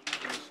this.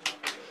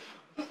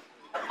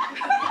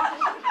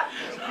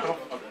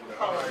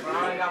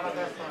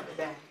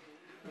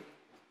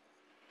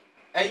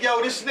 Hey,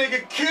 yo, this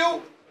nigga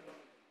Q,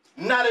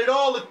 not at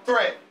all a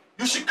threat.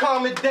 You should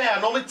calm it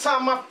down. Only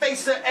time my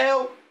face a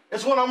L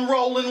is when I'm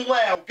rolling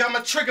loud. Got my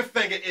trigger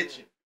finger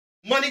itching.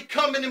 Money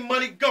coming and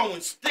money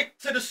going. Stick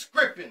to the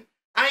scripting.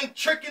 I ain't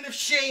tricking if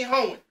she ain't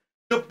hoeing.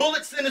 The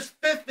bullets in his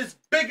fifth is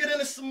bigger than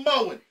a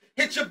Samoan.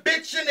 Hit your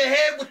bitch in the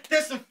head with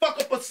this and fuck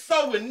up a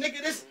sewing.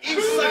 Nigga, this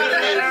east side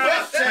of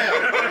that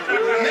Bucktown.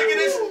 Nigga,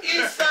 this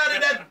east side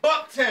of that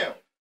Bucktown.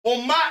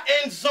 On my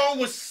end zone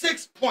was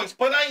 6 points,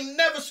 but I ain't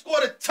never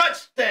scored a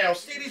touchdown.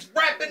 See these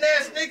rapping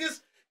ass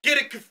niggas? Get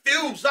it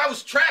confused. I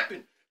was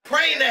trapping,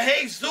 praying to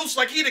Jesus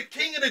like he the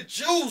king of the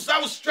Jews. I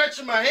was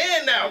stretching my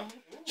hand out.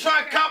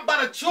 Trying to cop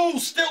by the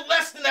tools, still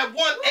less than that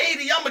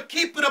 180. I'ma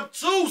keep it up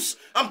twos.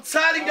 I'm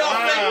tired of y'all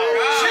thinking.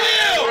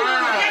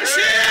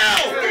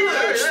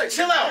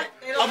 Chill out.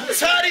 I'm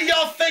tired of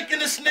y'all thinking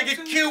this nigga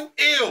cute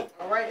ill.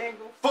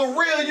 For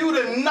real, you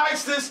the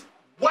nicest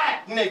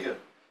whack nigga.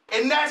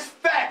 And that's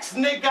facts,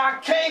 nigga. I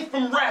came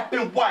from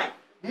rapping white.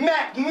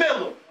 Mac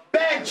Miller.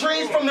 Bad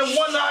dreams from the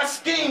one-eye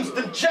schemes.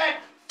 The Jack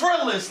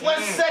Thrillers.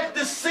 Let's set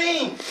the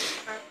scene.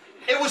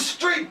 It was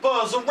street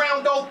buzz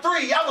around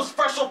 03. I was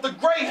fresh off the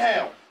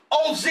Greyhound.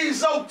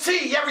 OZ's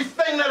OT,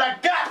 everything that I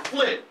got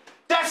flipped.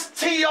 That's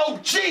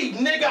T.O.G.,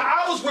 nigga.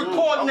 I was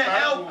recording the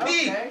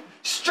LP.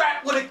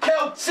 Strapped with a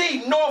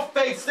KLT, North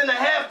Face, and a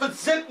half a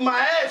zip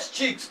my ass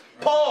cheeks.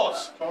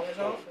 Pause.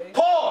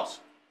 Pause.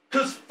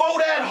 Cause for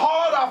that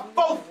hard, I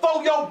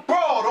fo your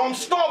broad. Or I'm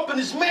stomping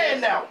this man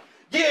now.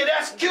 Yeah,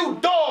 that's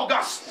cute, dog.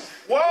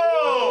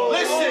 Whoa.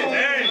 Listen.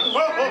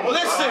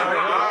 Listen.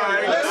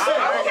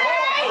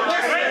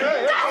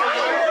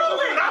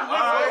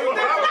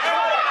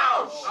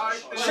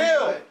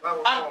 Chill.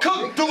 I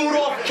cooked dude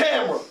off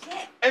camera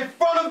in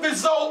front of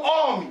his old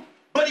army,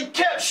 but he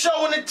kept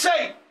showing the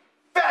tape.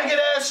 Faggot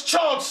ass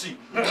Chauncey.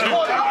 Chill.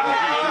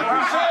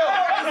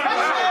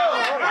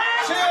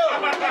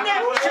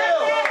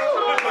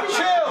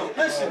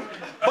 Listen,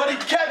 but he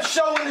kept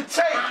showing the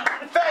tape.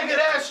 Faggot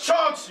ass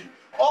Chauncey.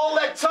 All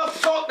that tough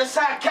talk, that's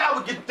how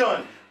Coward get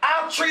done.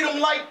 I'll treat him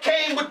like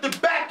Kane with the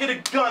back of the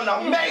gun.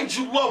 I made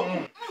you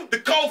local. The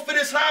code for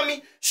this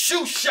homie,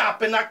 shoe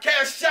shopping. I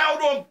cashed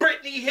out on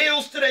Brittany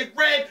Hills to they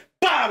red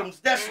bottoms.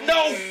 That's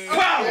no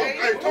problem.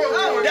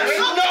 That's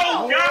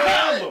no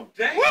problem.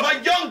 My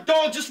young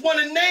dog just want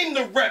to name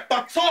the rep.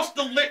 I toss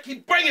the lick, he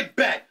bring it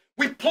back.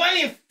 We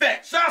playing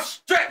fetch. I'll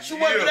stretch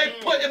whoever they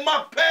put in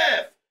my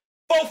path.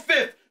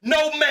 4/5,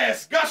 no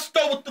mask.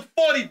 Gusto with the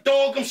 40,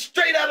 dog. I'm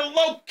straight out of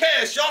low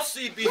cash. Y'all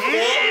see before.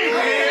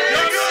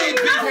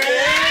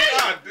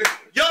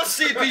 Y'all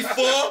see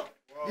before.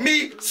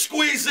 Me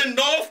squeezing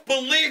off.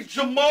 Believe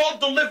Jamal.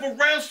 Deliver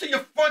rounds to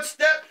your front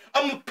step.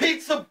 I'm a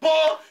pizza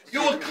bar.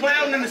 You a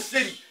clown in the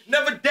city.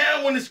 Never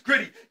down when it's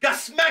gritty. Got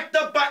smacked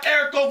up by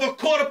Eric over a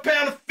quarter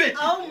pound of 50.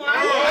 Oh my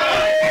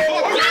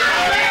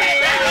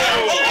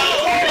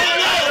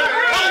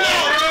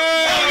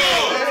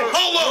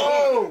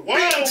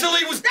Beat him till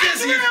he was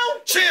dizzy.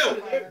 Chill.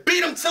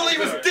 Beat him till he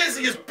was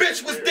dizzy. His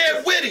bitch was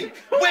there with him.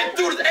 Went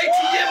through the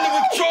ATM to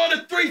withdraw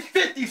the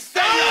 350. Say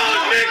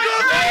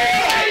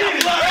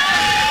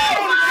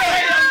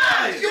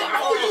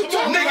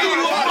nigga, you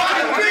a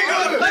fucking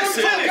nigga.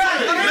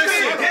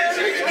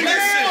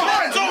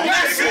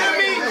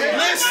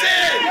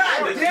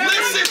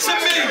 Listen to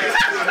me.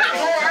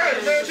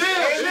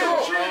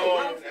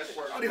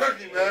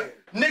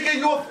 Nigga,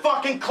 you a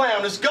fucking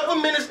clown. This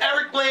government is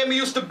Eric Lamb, he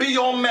used to be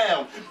on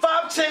Mound.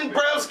 5'10",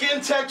 brown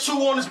skin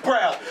tattoo on his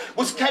brow.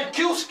 Had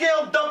Q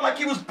scaled up like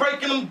he was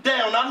breaking them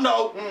down. I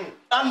know.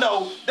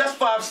 That's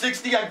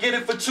 560, I get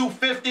it for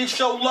 250.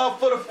 Show love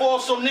for the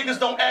force so niggas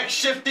don't act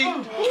shifty.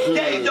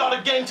 Gave y'all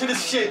the game to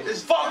this shit.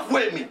 Fuck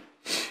with me.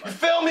 You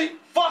feel me?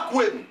 Fuck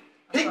with me.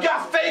 He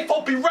got faith,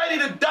 hope he ready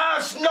to die.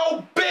 It's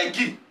no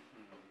biggie.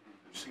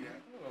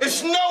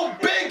 It's no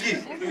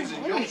biggie.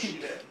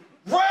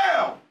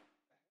 Round.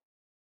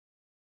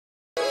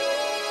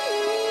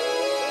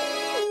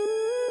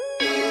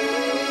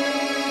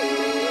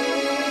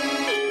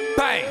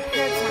 Bang.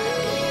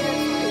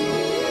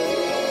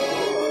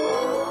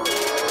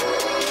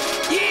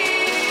 Yeah.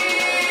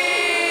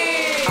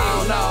 I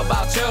don't know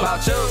about you. I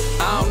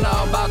don't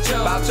know about you. I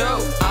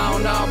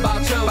don't know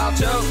about you.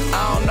 I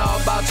don't know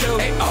about you.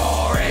 Hey,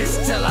 orange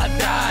till I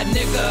die,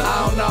 nigga. I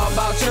don't know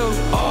about you.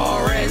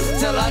 Orange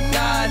till I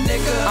die,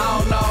 nigga. I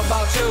don't know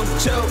about you.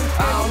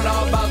 I don't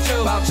know about you.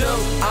 I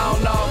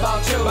don't know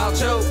about you. I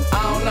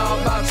don't know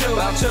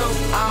about you.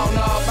 I don't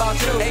know about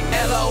you. Hey,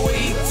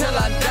 LOE till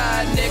I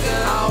die, nigga.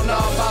 I don't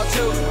know about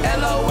you.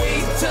 LOE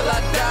till I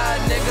die,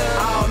 nigga.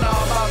 I don't know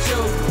about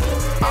you.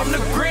 I'm the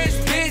Grinch,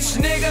 bitch,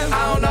 nigga. I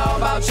don't know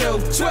about you.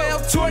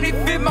 12/20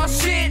 fit my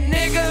shit,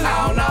 nigga.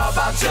 I don't know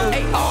about you.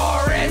 Hey,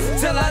 RS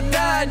till I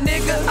die,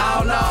 nigga. I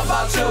don't know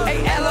about you.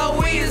 Hey,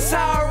 LOE is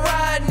how I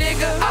ride,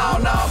 nigga. I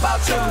don't know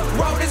about you.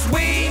 Roll this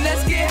weed,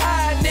 let's get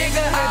high,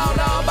 nigga. I don't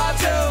know about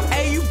you.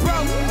 Hey, you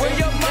broke, where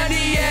your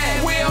money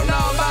at? We don't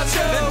know about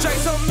you. The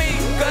drinks on me,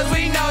 cause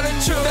we know the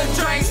truth. The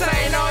drinks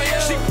ain't on you.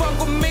 She fuck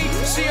with me,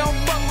 she don't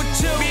fuck with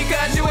you.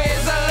 Because you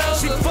is a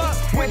loser. She fuck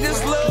with this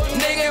little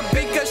nigga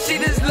because she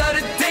just love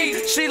the D.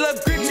 She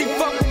look good, she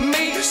fuck with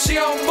me. She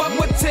don't fuck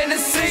with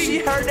Tennessee. She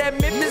heard that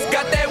Memphis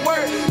got that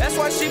word. That's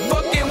why she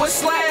fucking with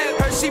Slab.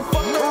 Heard she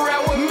fucked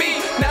around with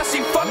me. Now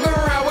she fucking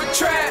around with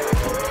Trap.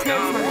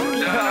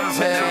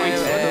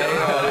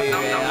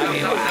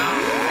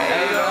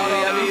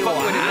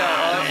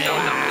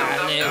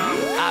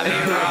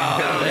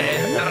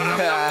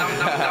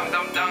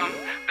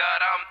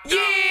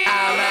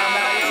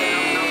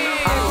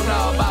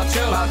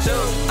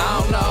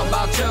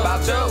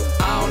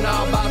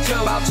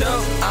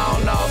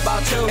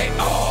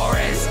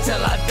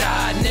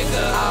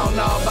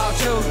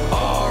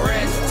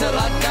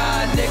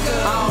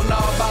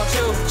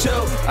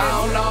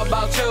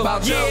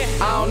 about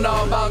you. I don't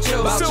know about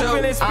you.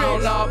 I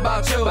don't know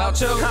about you. I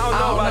don't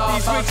know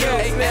about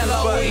you.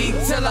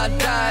 LOE till I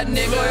die,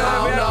 nigga. I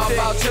don't know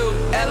about you.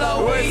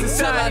 LOE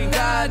till I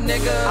die,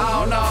 nigga. I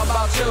don't know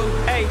about you.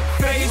 Hey,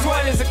 phase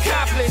 1 is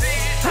accomplished.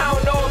 I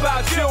don't know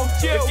about you.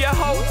 If your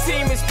whole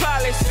team is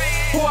polished,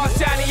 who else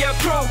shining your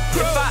crew?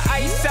 If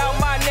I ice out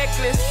my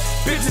necklace,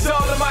 bitches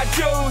all of my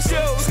jewels.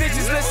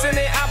 Snitches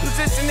listening, I'm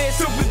positioning.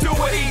 Super do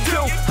what he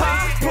do.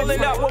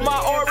 Pulling up with my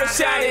aura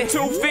shining.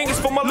 2 fingers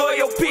for my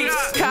loyal peeps.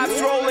 Cops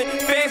rolling,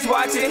 fans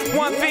watching.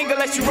 1 finger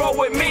let you roll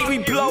with me. We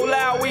blow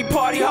loud, we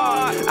party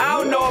hard. I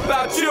don't know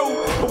about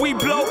you, but we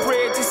blow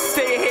bread just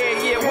to stay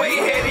ahead. Yeah, way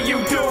ahead of you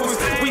dudes.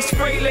 We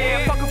spray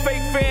land, fuck a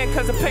fake fan,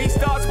 cause the pay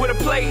starts where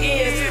the play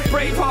ends.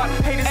 Braveheart,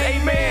 haters,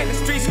 amen. The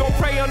streets gon'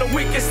 prey on the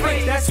weakest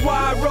link. That's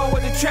why I roll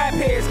with the trap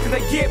heads, cause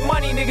they get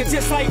money, nigga,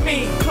 just like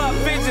me. Club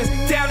visions,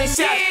 down in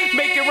shots,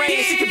 make it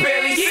rain, she can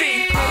barely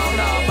see. I don't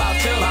know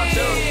about you, I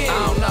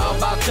don't know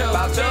about you, I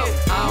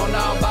don't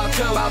know about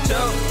you, I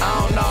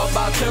don't know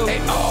about you.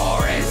 Hey,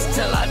 orange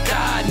till I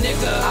die,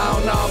 nigga. I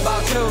don't know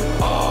about you.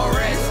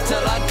 Orange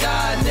till I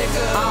die,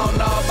 nigga. I don't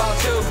know about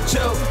you,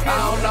 I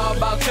don't know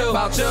about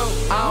you,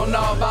 I don't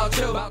know about you.